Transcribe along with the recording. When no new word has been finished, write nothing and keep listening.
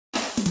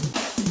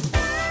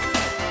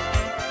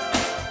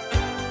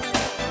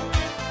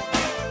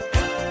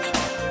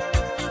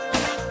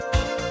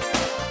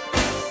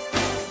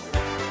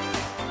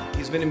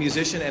been a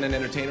musician and an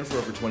entertainer for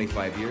over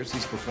 25 years.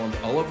 He's performed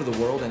all over the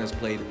world and has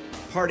played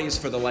parties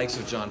for the likes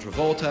of John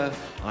Travolta,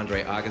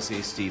 Andre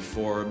Agassi, Steve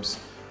Forbes,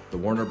 the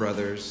Warner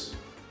Brothers,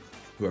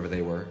 whoever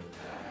they were,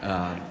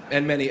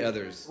 and many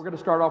others. We're going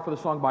to start off with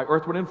a song by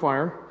Earth, Wind &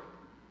 Fire,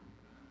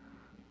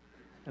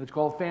 and it's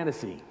called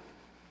Fantasy.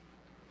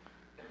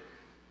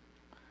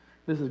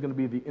 This is going to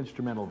be the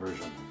instrumental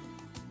version.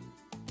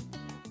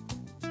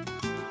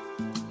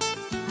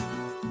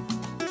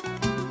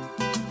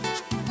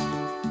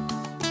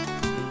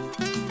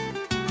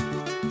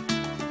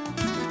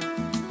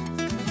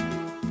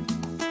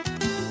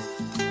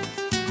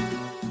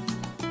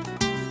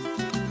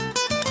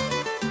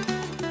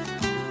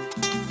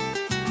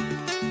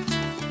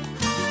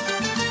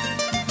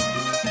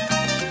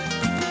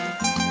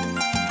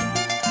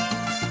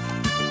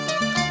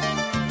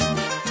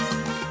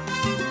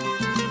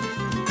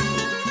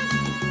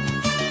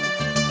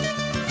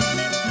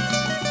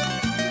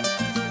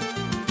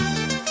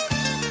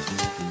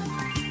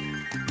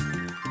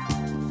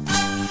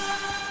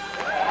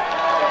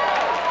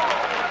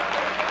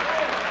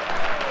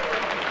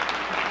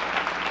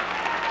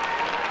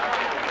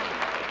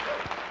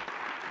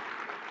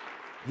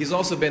 He's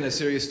also been a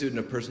serious student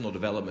of personal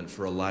development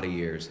for a lot of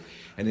years.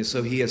 And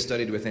so he has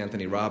studied with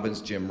Anthony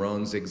Robbins, Jim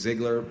Rohn, Zig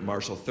Ziglar,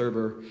 Marshall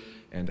Thurber,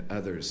 and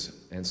others.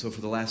 And so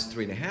for the last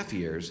 3.5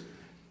 years,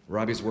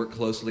 Robby's worked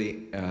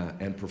closely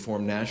and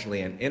performed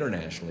nationally and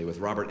internationally with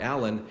Robert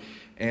Allen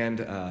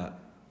and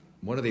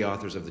one of the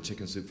authors of the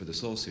Chicken Soup for the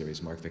Soul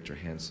series, Mark Victor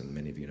Hansen.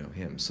 Many of you know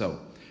him. So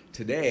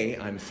today,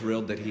 I'm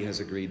thrilled that he has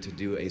agreed to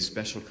do a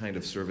special kind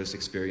of service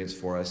experience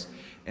for us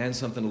and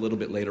something a little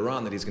bit later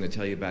on that he's going to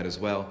tell you about as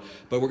well.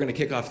 But we're going to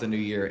kick off the new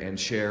year and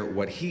share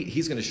what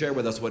he's going to share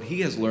with us what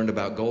he has learned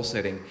about goal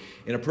setting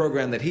in a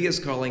program that he is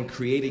calling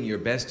Creating Your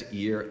Best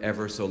Year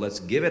Ever. So let's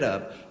give it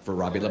up for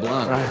Robby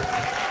LeBlanc. All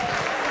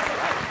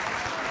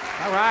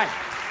right.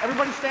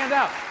 Everybody stand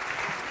up.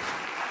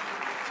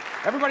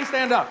 Everybody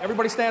stand up.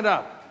 Everybody stand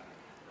up.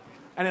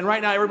 And then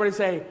right now, everybody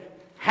say,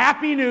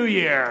 Happy New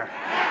Year.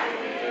 Happy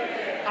New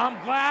Year.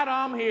 I'm glad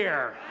I'm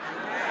here.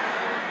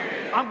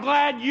 I'm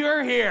glad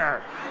you're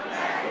here.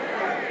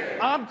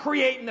 I'm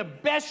creating the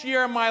best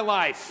year of my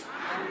life.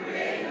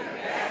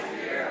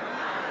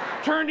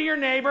 Turn to your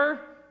neighbor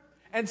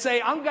and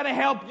say, I'm going to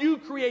help you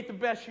create the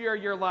best year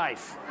of your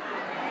life.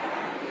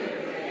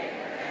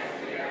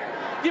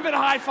 Give it a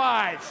high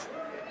five.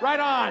 Right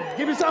on.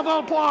 Give yourself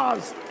an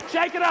applause.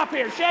 Shake it up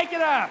here. Shake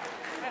it up.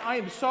 I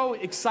am so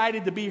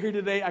excited to be here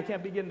today. I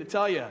can't begin to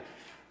tell you.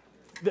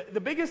 The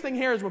biggest thing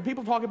here is when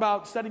people talk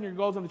about setting your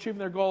goals and achieving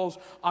their goals,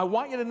 I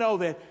want you to know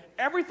that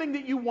everything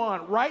that you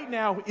want right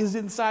now is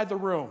inside the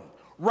room.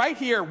 Right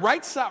here,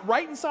 right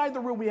inside the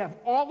room, we have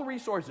all the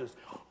resources.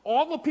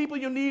 All the people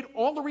you need,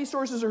 all the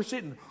resources are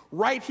sitting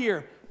right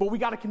here, but we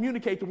got to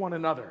communicate to one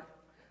another.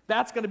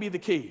 That's going to be the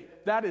key.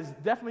 That is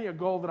definitely a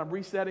goal that I'm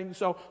resetting.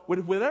 So with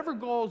whatever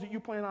goals that you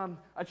plan on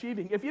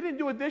achieving, if you didn't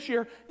do it this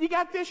year, you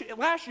got this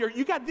last year,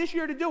 you got this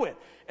year to do it.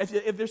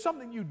 If there's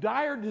something you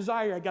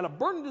desire, I got a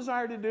burning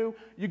desire to do,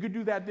 you could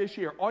do that this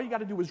year. All you got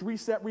to do is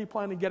reset,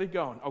 replan, and get it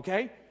going,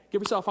 okay?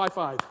 Give yourself a high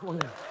five. All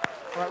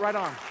right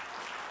on.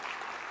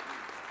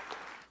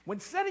 When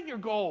setting your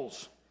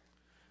goals,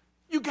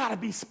 you got to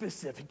be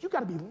specific. You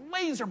got to be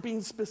laser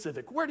beam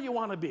specific. Where do you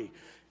want to be?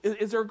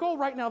 Is there a goal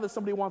right now that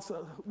somebody wants to,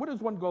 what is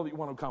one goal that you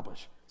want to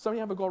accomplish? Somebody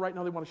have a goal right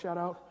now they want to shout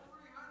out?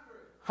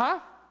 300. Huh?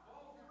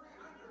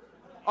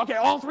 All 300. Okay,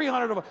 all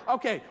 300 of them.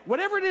 Okay,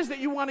 whatever it is that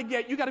you want to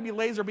get, you got to be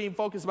laser beam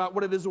focused about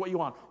what it is what you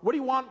want. What do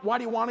you want? Why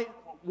do you want it?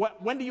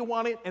 When do you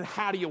want it? And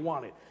how do you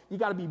want it? You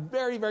got to be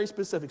very, very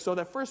specific. So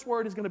that first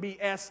word is going to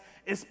be S,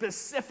 is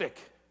specific.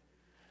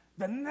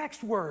 The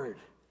next word,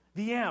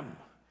 the M,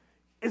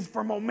 is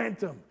for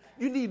momentum.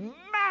 You need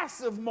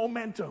massive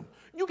momentum.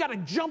 You got to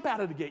jump out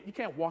of the gate. You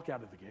can't walk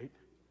out of the gate.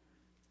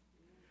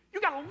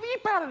 You got to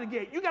leap out of the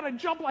gate. You got to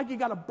jump like you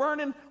got a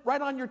burning right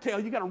on your tail.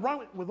 You got to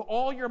run it with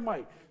all your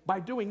might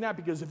by doing that,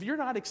 because if you're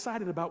not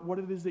excited about what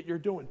it is that you're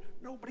doing,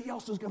 nobody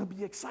else is going to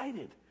be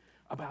excited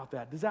about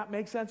that. Does that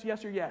make sense?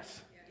 Yes or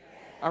yes?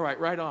 All right,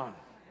 right on.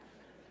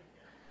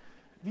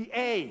 The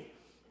A,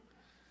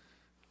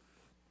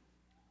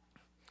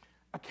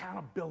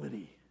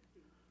 accountability.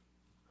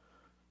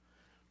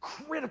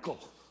 Critical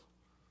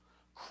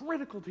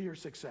to your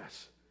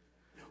success.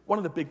 One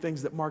of the big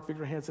things that Mark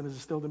Victor Hansen has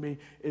instilled in me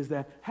is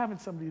that having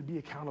somebody to be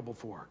accountable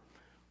for.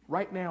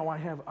 Right now, I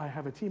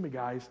have a team of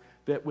guys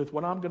that with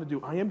what I'm going to do,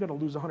 I am going to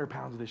lose 100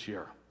 pounds this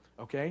year,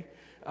 okay?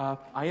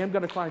 I am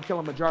going to climb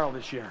Kilimanjaro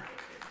this year.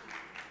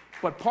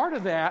 But part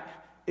of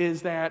that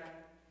is that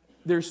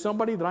there's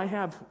somebody that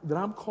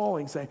I'm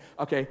calling saying,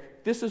 okay,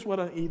 this is what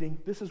I'm eating,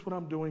 this is what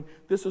I'm doing,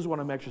 this is what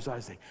I'm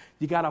exercising.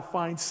 You got to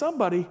find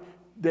somebody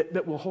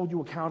that will hold you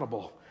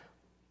accountable.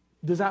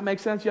 Does that make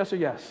sense? Yes or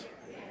yes?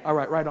 All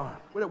right, right on.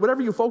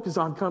 Whatever you focus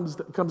on comes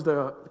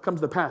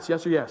to pass.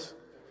 Yes or yes?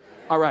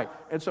 All right.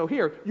 And so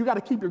here, you got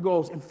to keep your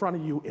goals in front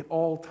of you at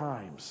all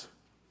times.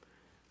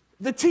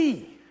 The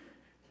T.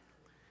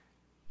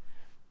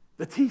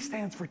 The T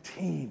stands for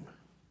team.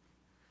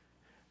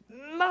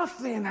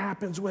 Nothing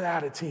happens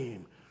without a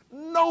team.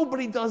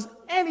 Nobody does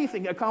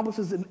anything,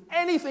 accomplishes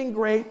anything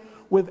great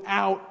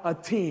without a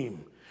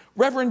team.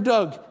 Reverend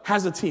Doug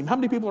has a team. How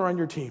many people are on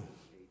your team?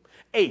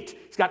 8.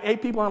 He's got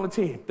 8 people on the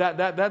team.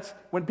 That's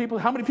when people.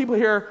 How many people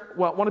here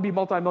want to be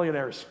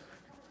multimillionaires?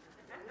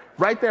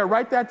 Right there,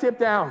 write that tip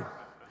down.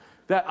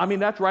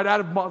 That's right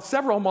out of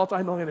several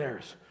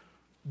multimillionaires.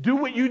 Do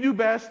what you do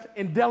best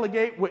and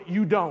delegate what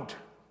you don't.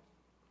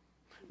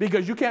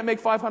 Because you can't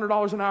make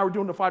 $500 an hour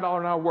doing the $5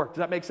 an hour work. Does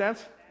that make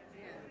sense?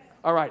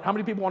 All right, how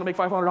many people want to make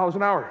 $500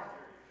 an hour?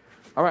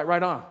 All right,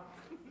 right on.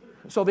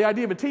 So the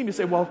idea of a team, you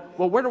say, well,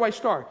 where do I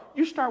start?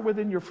 You start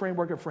within your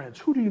framework of friends.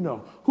 Who do you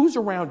know? Who's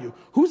around you?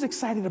 Who's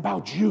excited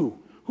about you?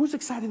 Who's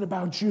excited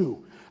about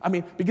you?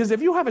 Because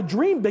if you have a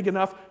dream big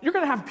enough, you're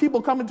going to have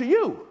people coming to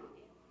you.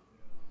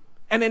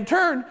 And in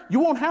turn, you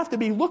won't have to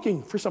be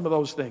looking for some of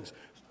those things.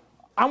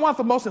 I want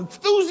the most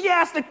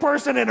enthusiastic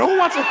person in. Who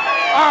wants it? All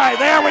right,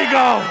 there we go.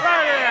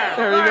 Right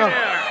there you go.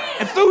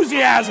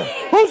 Enthusiasm.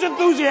 Who's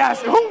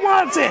enthusiastic? Who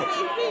wants it?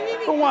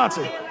 Who wants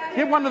it?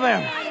 Give one to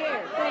them.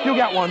 You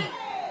got one.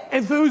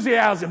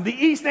 Enthusiasm. The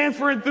E stands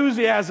for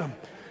enthusiasm.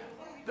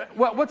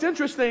 What's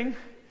interesting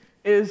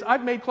is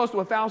I've made close to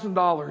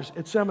 $1,000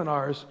 at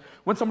seminars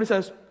when somebody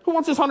says, who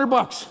wants this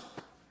 $100?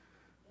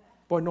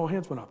 Boy, no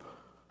hands went up.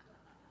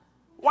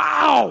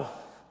 Wow!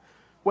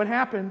 What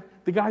happened?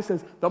 The guy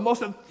says, the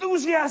most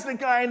enthusiastic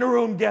guy in the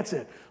room gets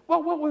it.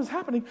 Well, what was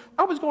happening?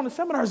 I was going to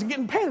seminars and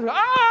getting paid. And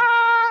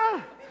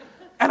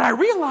I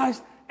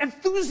realized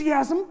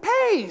enthusiasm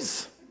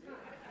pays.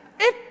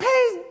 It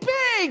pays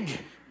big.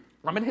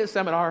 I'm in his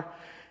seminar,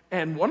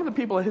 and one of the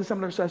people at his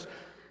seminar says,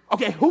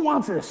 okay, who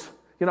wants this?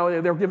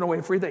 They're giving away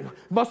a free thing.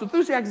 The most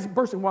enthusiastic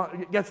person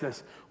gets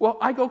this. Well,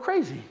 I go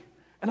crazy,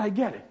 and I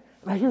get it.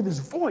 And I hear this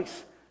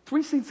voice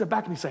 3 seats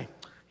back of me say,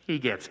 he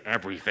gets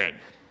everything.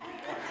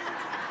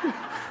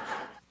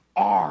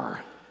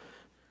 R.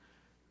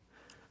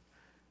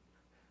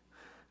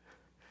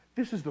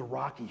 This is the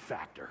Rocky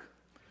factor.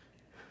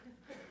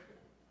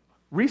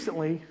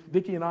 Recently,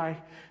 Vicki and I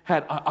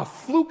had a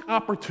fluke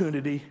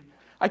opportunity.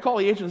 I call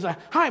the agent and say,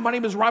 hi, my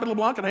name is Robby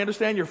LeBlanc, and I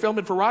understand you're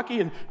filming for Rocky.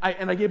 And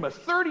I gave him a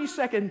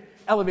 30-second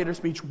elevator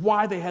speech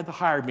why they had to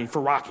hire me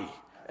for Rocky.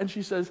 And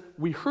she says,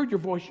 we heard your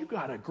voice. You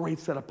got a great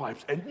set of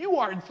pipes, and you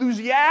are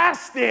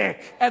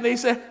enthusiastic. And they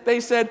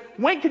said,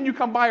 when can you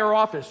come by our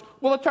office?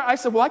 I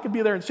said, I could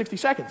be there in 60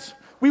 seconds.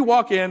 We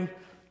walk in.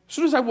 As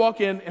soon as I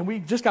walk in, and we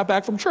just got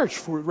back from church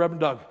for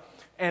Reverend Doug,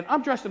 and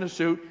I'm dressed in a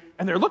suit,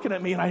 and they're looking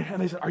at me,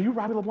 and they said, are you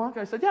Robby LeBlanc?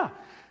 I said, yeah.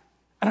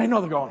 And I know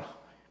they're going,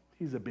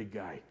 he's a big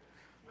guy.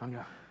 And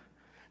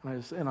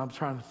I'm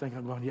trying to think.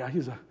 I'm going, yeah,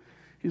 he's a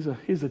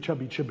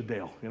chubby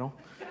Chippendale,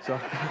 So.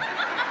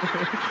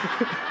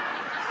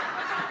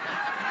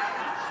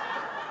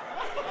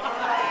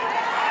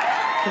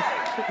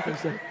 I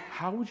said,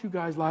 how would you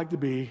guys like to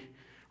be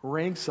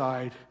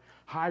ringside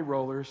high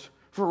rollers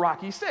for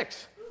Rocky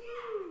 6?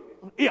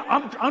 Yeah,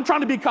 I'm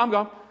trying to be calm,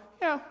 going,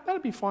 yeah,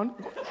 that'd be fun.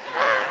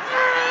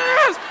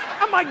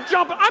 I'm like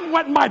jumping, I'm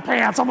wetting my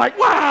pants. I'm like,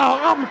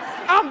 wow,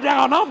 I'm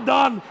down, I'm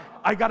done.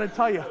 I got to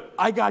tell you,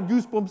 I got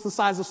goosebumps the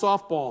size of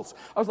softballs.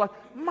 I was like,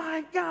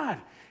 my God.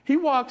 He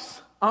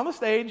walks on the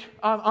stage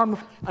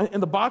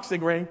in the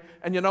boxing ring,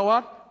 and you know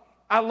what?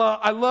 I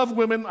love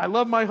women. I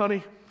love my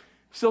honey.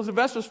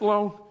 Sylvester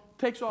Stallone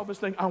takes off his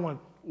thing. I went,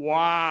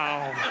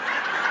 wow.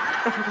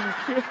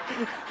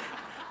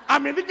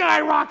 The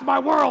guy rocked my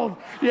world.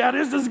 Yeah,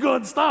 this is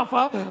good stuff,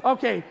 huh?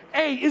 Okay,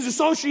 A is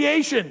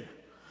association.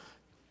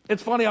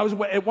 It's funny, I was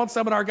at one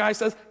seminar, a guy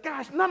says,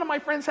 gosh, none of my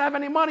friends have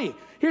any money.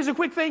 Here's a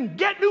quick thing,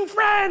 get new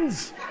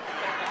friends.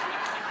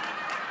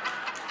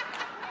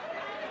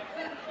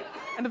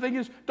 And the thing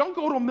is, don't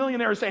go to a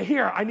millionaire and say,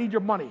 here, I need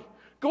your money.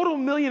 Go to a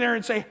millionaire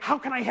and say, how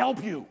can I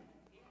help you?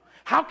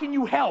 How can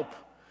you help?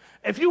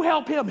 If you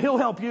help him, he'll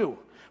help you.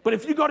 But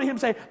if you go to him and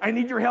say, I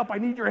need your help, I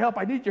need your help,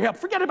 I need your help,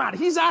 forget about it.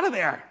 He's out of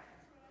there.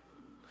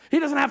 He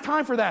doesn't have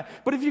time for that.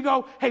 But if you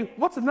go, hey,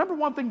 what's the number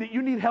one thing that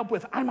you need help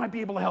with? I might be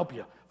able to help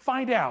you.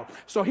 Find out.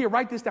 So here,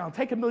 write this down.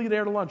 Take a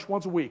millionaire to lunch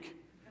once a week.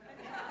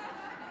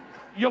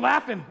 You're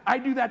laughing. I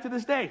do that to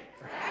this day.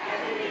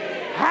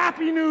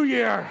 Happy New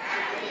Year.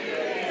 Happy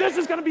New Year. This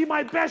is going to be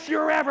my best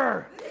year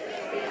ever.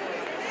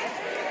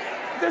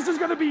 This is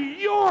going to be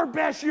your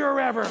best year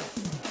ever.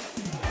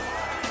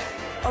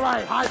 All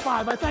right, high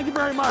five. I thank you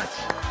very much.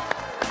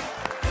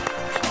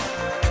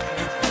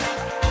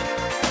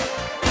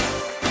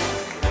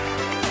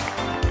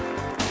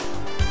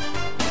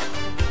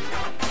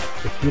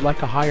 If you'd like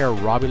to hire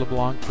Robby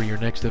LeBlanc for your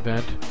next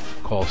event,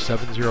 call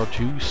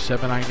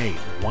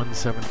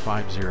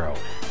 702-798-1750.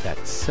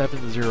 That's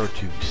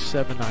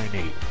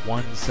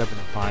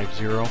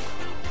 702-798-1750.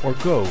 Or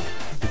go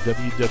to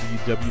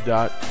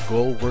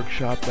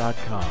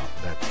www.goalworkshop.com.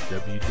 That's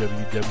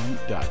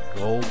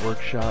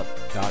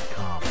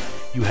www.goalworkshop.com.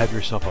 You have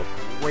yourself a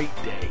great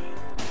day.